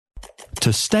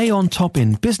To stay on top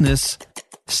in business,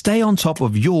 stay on top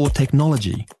of your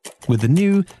technology with the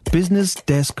new Business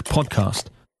Desk podcast,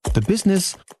 The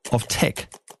Business of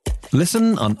Tech.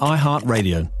 Listen on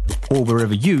iHeartRadio or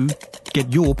wherever you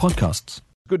get your podcasts.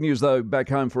 Good news, though, back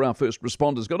home for our first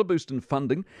responders. Got a boost in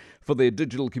funding for their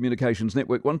digital communications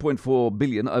network, $1.4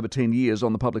 billion over 10 years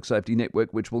on the public safety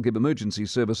network, which will give emergency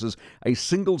services a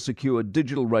single secure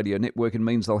digital radio network and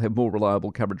means they'll have more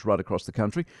reliable coverage right across the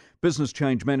country. Business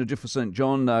Change Manager for St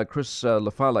John, Chris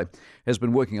Laufale, has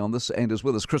been working on this and is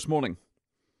with us. Chris, morning.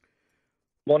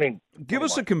 Morning. Give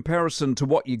us a comparison to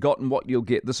what you got and what you'll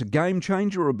get. This a game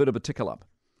changer or a bit of a tickle-up?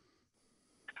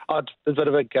 It's a bit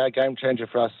of a game changer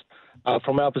for us.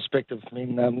 From our perspective, I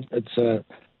mean,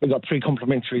 we've got three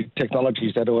complementary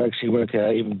technologies that will actually work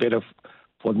even better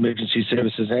for emergency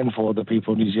services and for the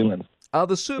people of New Zealand. Are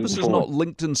the services not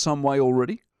linked in some way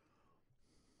already?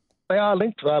 They are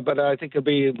linked, but I think it'll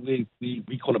be,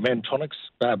 we call it mantronics.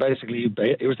 Basically,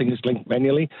 everything is linked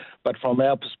manually, but from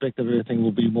our perspective, everything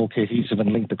will be more cohesive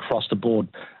and linked across the board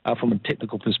from a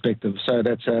technical perspective. So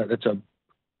that's a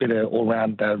better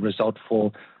all-round result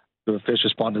for the first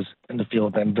responders in the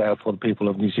field and for the people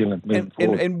of New Zealand moving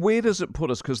forward. And where does it put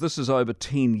us? Because this is over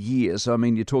 10 years. I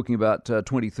mean, you're talking about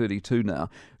 2032 now.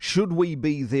 Should we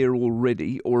be there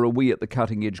already, or are we at the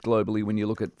cutting edge globally when you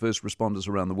look at first responders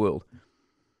around the world?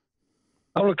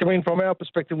 Oh, look, I mean, from our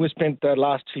perspective, we spent the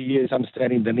last 2 years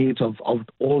understanding the needs of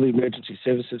all the emergency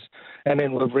services, and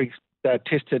then we've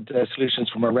tested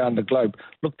solutions from around the globe,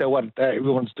 looked at what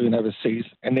everyone's doing overseas,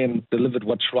 and then delivered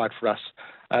what's right for us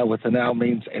within our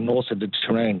means and also the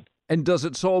terrain. And does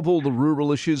it solve all the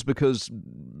rural issues? Because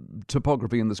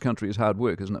topography in this country is hard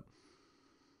work, isn't it?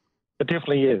 It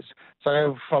definitely is.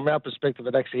 So from our perspective,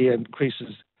 it actually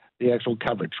increases the actual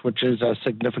coverage, which is a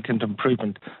significant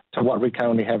improvement to what we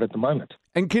currently have at the moment.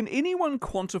 And can anyone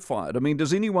quantify it? I mean,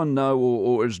 does anyone know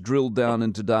or is drilled down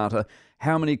into data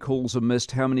how many calls are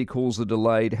missed, how many calls are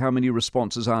delayed, how many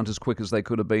responses aren't as quick as they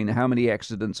could have been, how many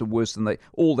accidents are worse than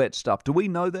all that stuff? Do we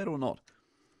know that or not?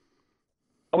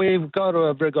 We've got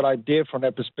a very good idea from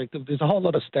that perspective. There's a whole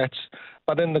lot of stats,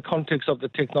 but in the context of the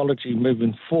technology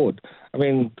moving forward, I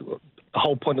mean, the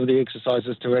whole point of the exercise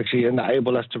is to actually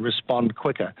enable us to respond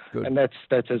quicker. Good. And that's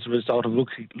as a result of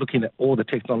looking at all the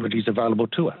technologies available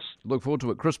to us. Look forward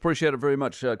to it. Chris, appreciate it very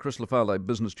much. Chris Laufale,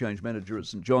 Business Change Manager at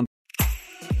St John.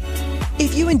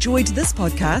 If you enjoyed this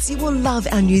podcast, you will love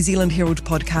our New Zealand Herald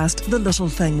podcast, The Little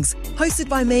Things, hosted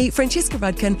by me, Francesca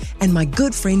Rudkin, and my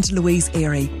good friend Louise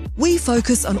Airy. We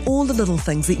focus on all the little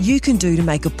things that you can do to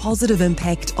make a positive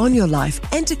impact on your life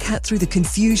and to cut through the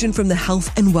confusion from the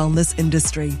health and wellness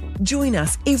industry. Join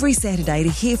us every Saturday to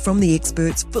hear from the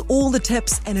experts for all the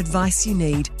tips and advice you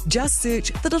need. Just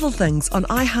search The Little Things on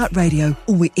iHeartRadio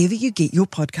or wherever you get your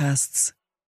podcasts.